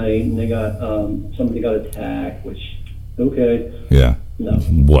that night, and they got somebody got attacked, which Okay. Yeah. No.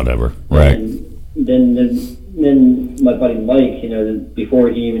 Whatever. Right. And then my buddy Mike, before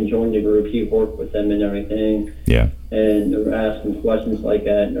he even joined the group, he worked with them and everything. Yeah. And they were asking questions like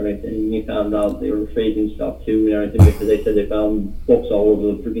that and everything. He found out they were faking stuff too and everything because they said they found books all over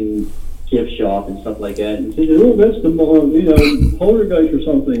the freaking gift shop and stuff like that. And he said, "Oh, that's the poltergeist or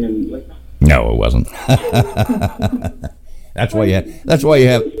something." And like, no, it wasn't. That's why you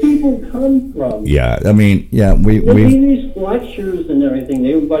have people come from. Yeah, I mean, yeah, we these lectures and everything.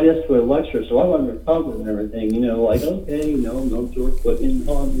 They invited us to a lecture, so I went to cover and everything. Like, okay, no George Whitman,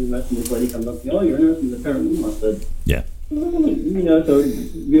 this lady comes up to me, "Oh, you're interested in the paranormal?" I said, yeah. So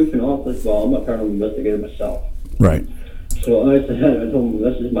goofing off, like, well, I'm a paranormal investigator myself. Right. So I said, I told him,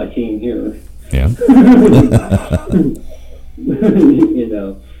 this is my team here. Yeah.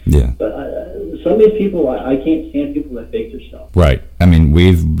 Yeah. But some of these people, I can't stand people that fake their stuff. Right. I mean,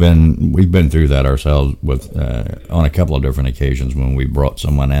 we've been through that ourselves with on a couple of different occasions when we brought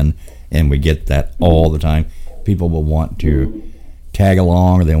someone in, and we get that all the time. People will want to tag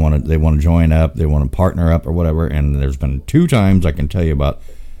along, or they want to join up, they want to partner up, or whatever. And there's been 2 times I can tell you about.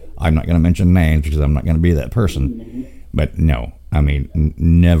 I'm not going to mention names because I'm not going to be that person. But no, I mean,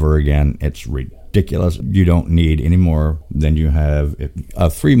 never again. It's ridiculous. You don't need any more than you have. A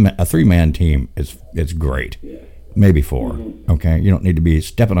 3-man team it's great. Maybe 4. Okay, you don't need to be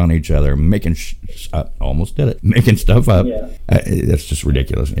stepping on each other, making almost did it, making stuff up. It's just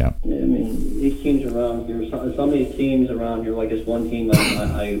ridiculous. Yeah. I mean, these teams around here. Some of these teams around here, like this one team,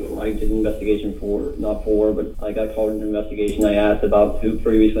 I did an investigation for, not for, but I got called into an investigation. I asked about who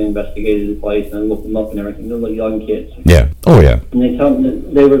previously investigated the place, and I looked them up and everything. They're like young kids. Yeah. Oh yeah. And they told me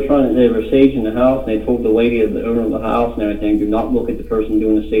they were saging the house, and they told the lady, the owner of the house, and everything, do not look at the person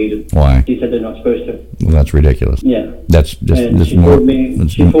doing the saging. Why? She said they're not supposed to. Well, that's ridiculous. Yeah. That's just. And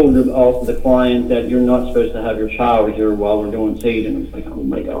she told also the client that you're not supposed to have your child here while we're doing saging. I was like, oh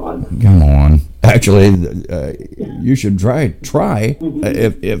my God. Come on. Actually, you should try.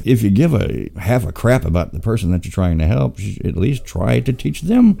 If you give a half a crap about the person that you're trying to help, you should at least try to teach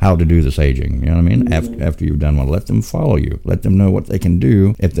them how to do the saging. You know what I mean? After you've done one, let them follow you. Let them know what they can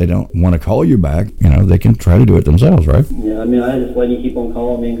do. If they don't want to call you back, they can try to do it themselves, right? Yeah, I mean, I had this lady keep on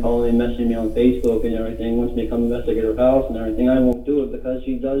calling me and messaging me on Facebook and everything. Wants me to come investigate her house and everything. I won't do it because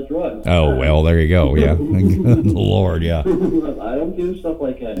she does drugs. Oh, well, there you go. Yeah. Good Lord, yeah. I don't do stuff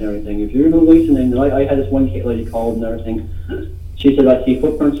like that and everything. If you're hallucinating, I had this one lady called and everything. She said, I see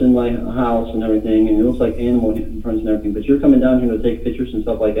footprints in my house and everything, and it looks like animal footprints and everything, but you're coming down here to take pictures and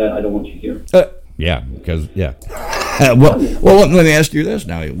stuff like that. I don't want you here. Yeah, because, yeah. Well, let me ask you this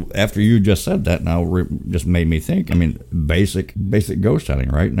now. After you just said that, now just made me think. I mean, basic ghost hunting,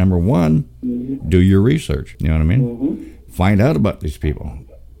 right? Number 1, do your research. You know what I mean? Find out about these people.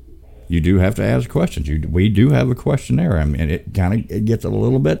 You do have to ask questions. We do have a questionnaire. I mean, it gets a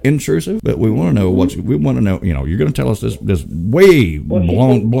little bit intrusive, but we want to know we want to know. You're going to tell us this way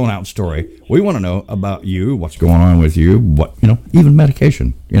blown out story. We want to know about you, what's going on with you, even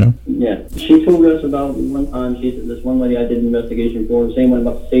medication. Yeah, she told us about one time. She said this one lady I did an investigation for, the same one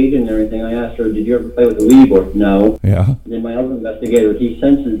about the saging and everything. I asked her, "Did you ever play with the Ouija board?" No. Yeah. And then my other investigator, he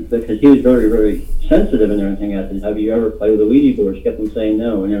senses because he was very, very sensitive and everything. I said, "Have you ever played with a Ouija board?" She kept on saying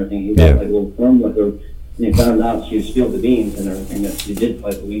no and everything. He got like a little firm with her, and he found out she was spilled the beans and everything that she did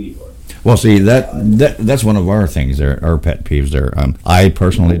play with the Ouija board. Well, see, that's one of our things there, our pet peeves there. I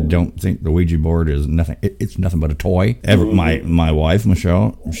personally don't think the Ouija board is nothing. It's nothing but a toy. My wife,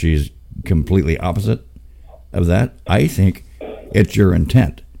 Michelle, she's completely opposite of that. I think it's your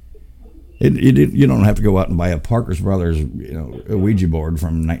intent. You don't have to go out and buy a Parker's Brothers, a Ouija board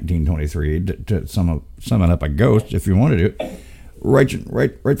from 1923 to summon up a ghost if you wanted to. Write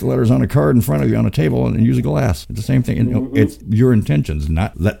the letters on a card in front of you on a table and use a glass. It's the same thing. It's your intentions,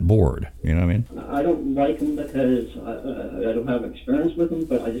 not that board. You know what I mean? I don't like them because I don't have experience with them,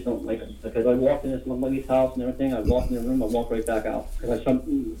 but I just don't like them. Because I walked in this one lady's house and everything, I walked in the room, I walked right back out. Because I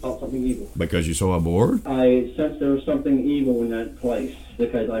felt something evil. Because you saw a board? I sensed there was something evil in that place.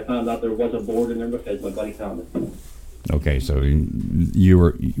 Because I found out there was a board in there because my buddy found it. Okay, so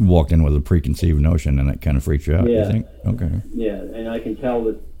you walked in with a preconceived notion, and that kind of freaked you out. Yeah. You think? Okay. Yeah, and I can tell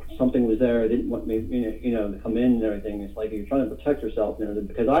that something was there. I didn't want me, to come in and everything. It's like you're trying to protect yourself and everything.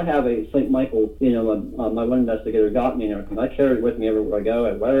 Because I have a St. Michael. My one investigator got me and everything. I carry it with me everywhere I go.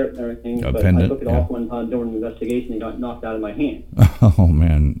 I wear it and everything. But pendant, I took it off one time during the investigation and got knocked out of my hand. Oh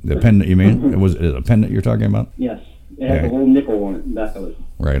man, the pendant? You mean? Was it a pendant you're talking about? Yes. It has a little nickel on it, in the back of it.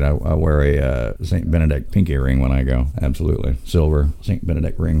 Right, I wear a St. Benedict pinky ring when I go. Absolutely. Silver St.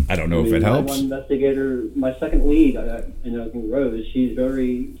 Benedict ring. I don't know if it helps. My one investigator, my second lead, Rose, she's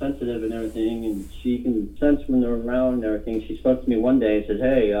very sensitive and everything, and she can sense when they're around and everything. She spoke to me one day and said,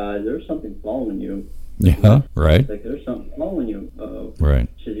 hey, there's something following you. Yeah, right. Like, there's something following you. Right.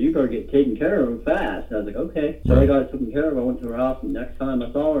 She said, you better get taken care of fast. And I was like, okay. So I got it taken care of. I went to her house, and next time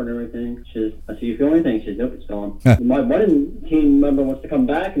I saw her and everything, I said, you feel anything? She said, nope, it's gone. My wedding team member wants to come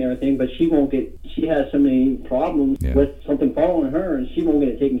back and everything, but she has so many problems with something following her, and she won't get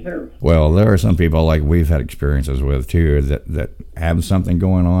it taken care of. Well, there are some people, like we've had experiences with, too, that have something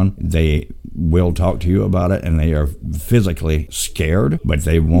going on. They will talk to you about it, and they are physically scared, but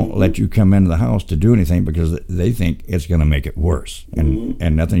they won't let you come into the house to do anything because they think it's going to make it worse. And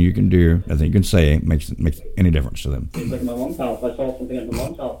nothing you can do, nothing you can say makes any difference to them. It's like my mom's house. I saw something at my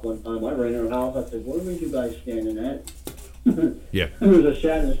mom's house one time. I ran in her house. I said, what are you guys standing at? Yeah. There was a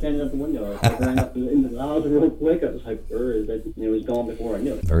shadow standing at the window. I ran up into the house real quick. I was like, where is it? And it was gone before I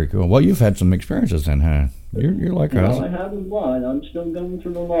knew it. Very cool. Well, you've had some experiences then, huh? You're like us. I have a lot. I'm still going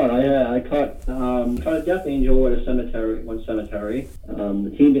through a lot. I caught a death angel at one cemetery.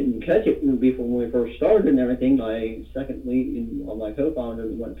 The team didn't catch it before when we first started and everything. My second lead, my co-founder,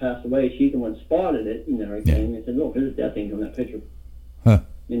 the one passed away, she's the one spotted it and everything. They said, look, there's a death angel in that picture. Huh.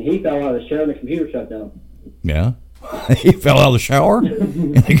 And he fell out of the shower and the computer shut down. Yeah. He fell out of the shower?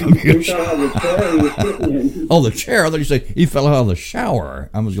 And the computer he fell out of the chair he was sitting in. Oh, the chair. I thought you said he fell out of the shower.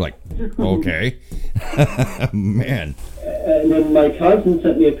 I was like, okay. Man. And then my cousin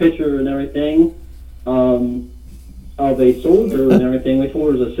sent me a picture and everything of a soldier and everything. We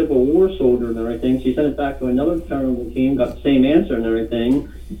told her it was a Civil War soldier and everything. She sent it back to another paranormal team, got the same answer and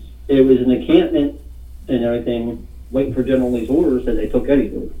everything. It was an encampment and everything, waiting for General Lee's orders that they took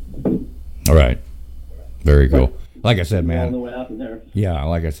Eddie's orders. All right. Very cool. Like I said, man. I don't know what happened there. Yeah,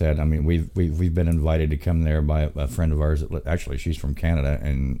 like I said, I mean, we've been invited to come there by a friend of ours. Actually, she's from Canada,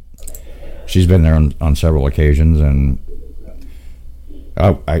 and she's been there on several occasions, and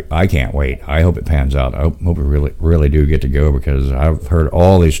I can't wait. I hope it pans out. I hope we really do get to go, because I've heard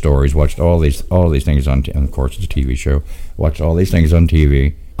all these stories, watched all these things on, and of course it's a TV show. Watched all these things on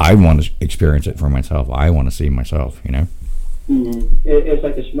TV. I want to experience it for myself. I want to see myself. Mm-hmm. It's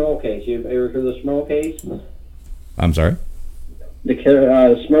like the Smurl case. You ever heard of the Smurl case? I'm sorry? The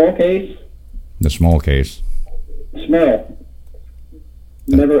Smurl case? The small case. Smurl.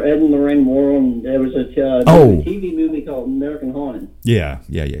 Remember Ed and Lorraine Moore? There was a TV movie called American Haunted. Yeah.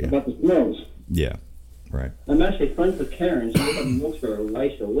 About the Smurls. Yeah, right. I'm actually friends with Karen. She lives up in Wilkesboro, where I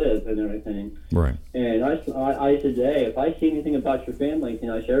used to live and everything. Right. And I said, hey, if I see anything about your family, can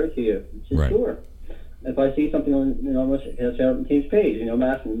I share it to you? She said, right. Sure. If I see something on, can I share it on the team's page? I'm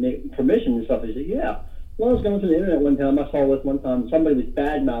asking permission and stuff. He said, yeah. Well, I was going through the internet one time. I saw this one time. Somebody was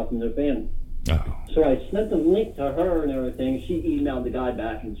bad-mouthing their family. Oh. So I sent the link to her and everything. She emailed the guy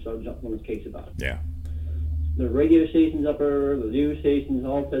back and started jumping on his case about it. Yeah. The radio stations up there, the news stations,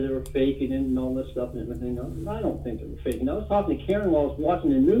 all said they were faking it and all this stuff and everything. I don't think they were faking. I was talking to Karen while I was watching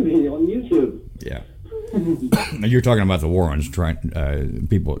the movie on YouTube. Yeah. You're talking about the Warrens trying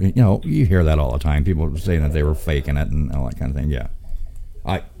people. You hear that all the time. People saying that they were faking it and all that kind of thing. Yeah.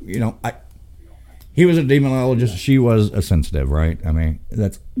 He was a demonologist. She was a sensitive, right? I mean,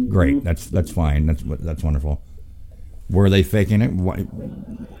 that's great. That's fine. That's wonderful. Were they faking it?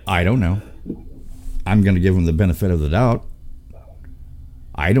 I don't know. I'm going to give them the benefit of the doubt.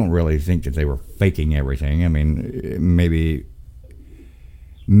 I don't really think that they were faking everything. I mean, maybe.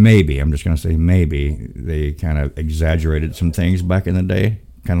 I'm just going to say maybe they kind of exaggerated some things back in the day,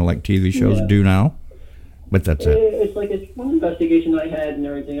 kind of like TV shows do now. But that's it. It's like it's one investigation I had and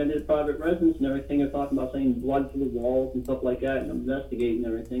everything. I did a private residence and everything. I was talking about saying blood through the walls and stuff like that, and I'm investigating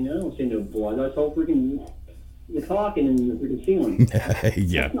everything. I don't see no blood. I saw freaking the caulking in the freaking ceiling.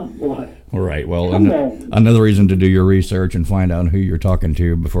 Yeah. That's not blood. All right. Well, Come on. another reason to do your research and find out who you're talking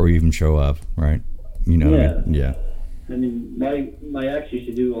to before you even show up, right? Yeah. I mean, my ex used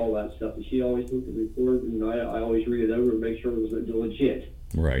to do all that stuff, and she always looked at the report, and I always read it over and make sure it was legit.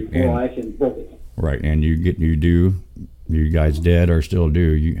 Right. Before I actually book it. Right, and you guys did or still do,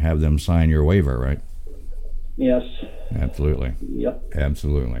 you have them sign your waiver, right? Yes. Absolutely. Yep.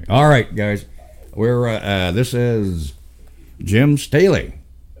 Absolutely. All right, guys. This is Jim Sthely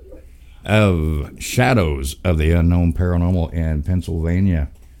of Shadows of the Unknown Paranormal in Pennsylvania.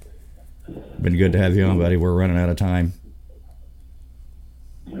 Been good to have you on, buddy. We're running out of time.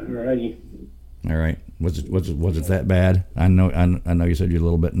 Alrighty. All right. Was it that bad? I know you said you're a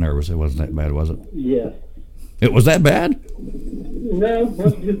little bit nervous. It wasn't that bad, was it? Yeah. It was that bad? No, it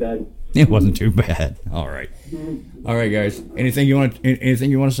wasn't too bad. It wasn't too bad. All right, guys. Anything you want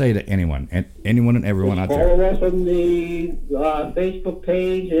to say to anyone and everyone out there? Follow us on the Facebook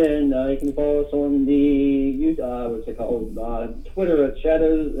page, and you can follow us on the what's it called? Twitter at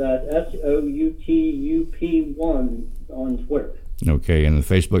Shadows SOUTUP1 on Twitter. Okay, and the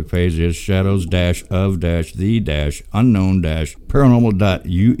Facebook page is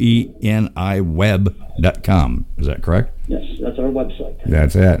shadows-of-the-unknown-paranormal.ueniweb.com. Is that correct? Yes, that's our website.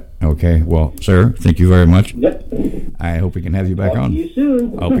 That's it. Okay, well, sir, thank you very much. Yep. I hope we can have you back on. See you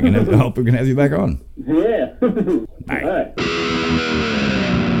soon. I hope we can have you back on. Yeah. Bye. All right.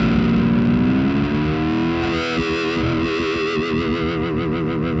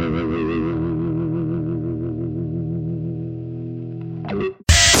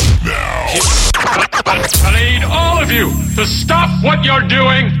 I need all of you to stop what you're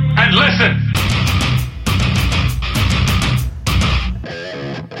doing and listen.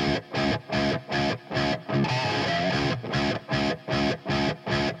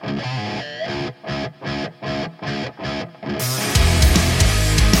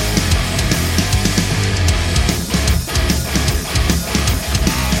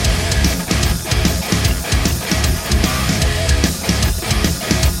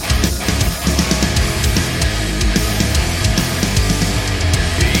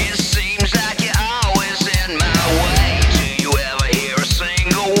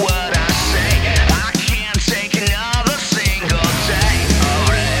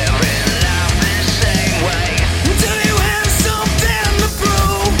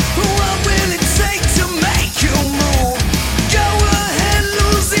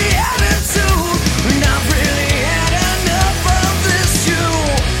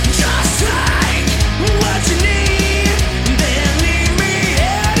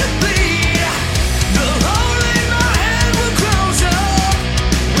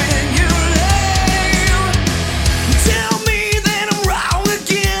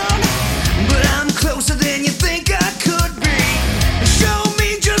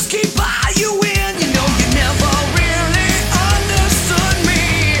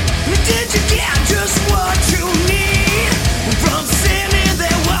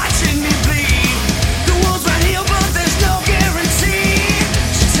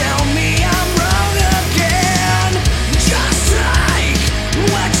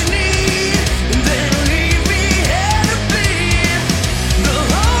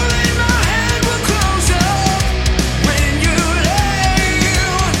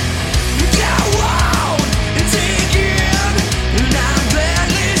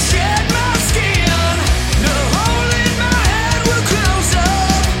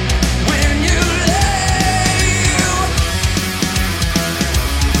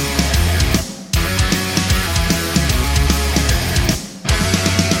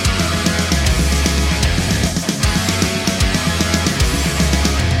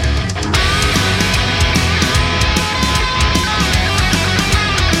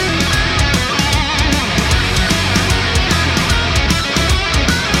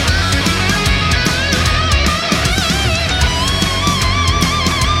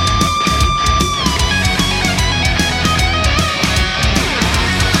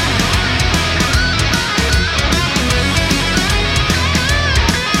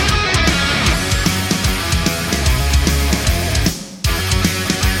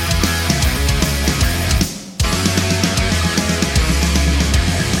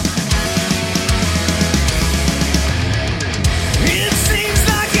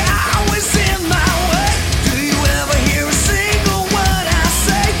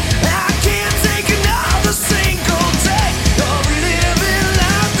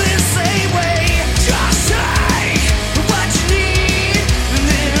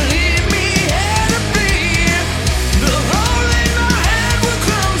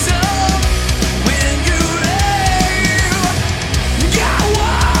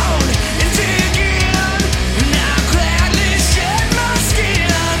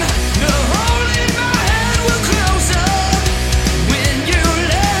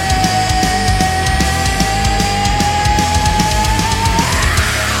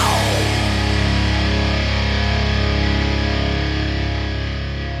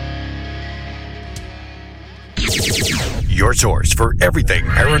 Your source for everything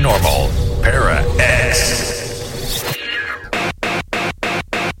paranormal. Para X.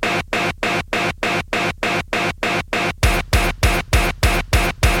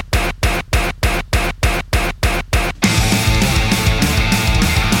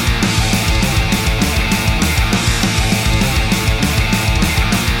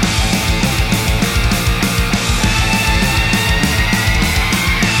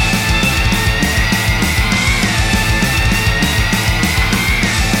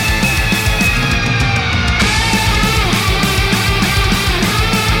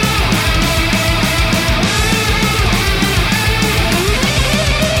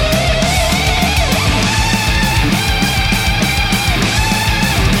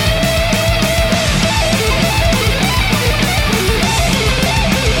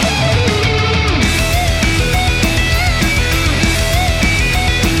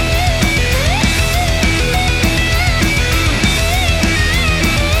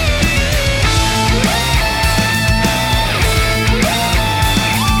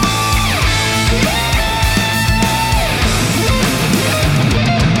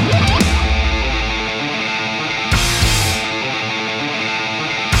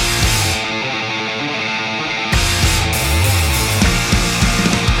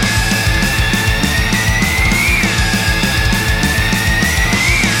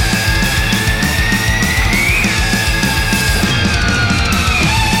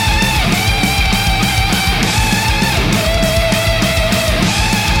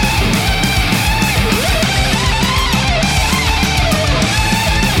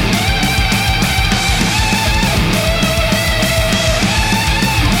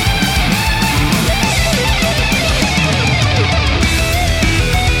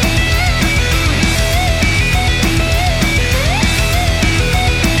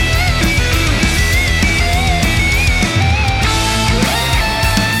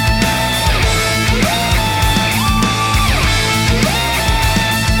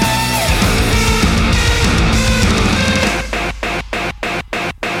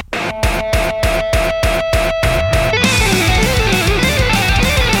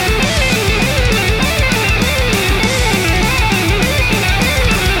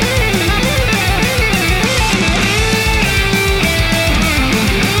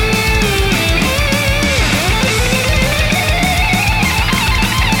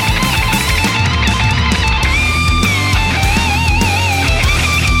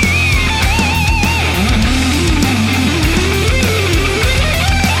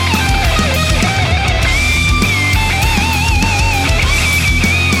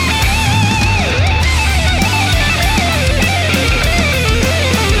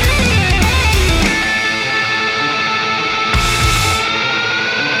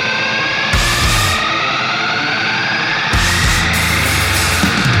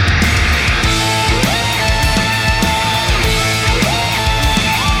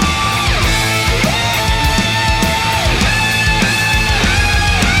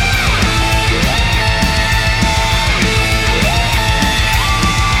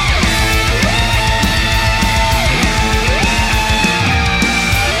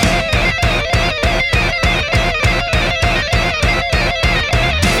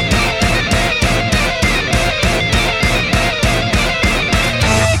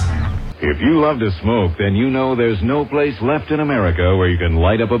 you love to smoke, then you know there's no place left in America where you can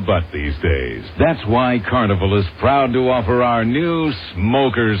light up a butt these days. That's why Carnival is proud to offer our new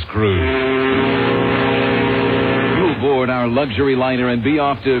Smokers Cruise. You'll board our luxury liner and be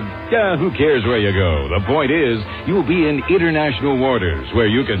off to, who cares where you go. The point is, you'll be in international waters where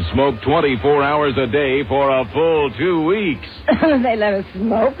you can smoke 24 hours a day for a full 2 weeks. They let us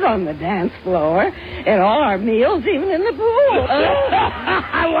smoke on the dance floor, at all our meals, even in the pool.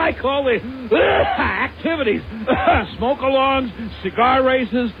 I like all the activities. Smoke-alongs, cigar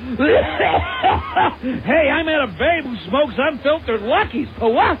races. Hey, I met a babe who smokes unfiltered Luckies.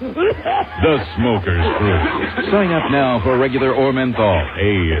 What? The Smokers Cruise. Sign up now for regular or menthol.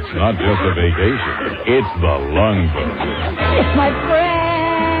 Hey, it's not just a vacation. It's the lung boat. It's my friend.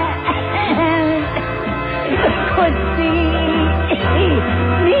 Could see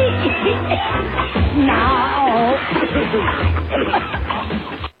me now.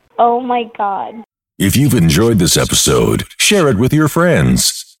 Oh my God. If you've enjoyed this episode, share it with your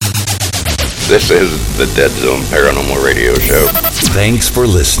friends. This is the Dead Zone Paranormal Radio Show. Thanks for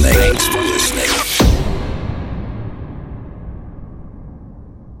listening.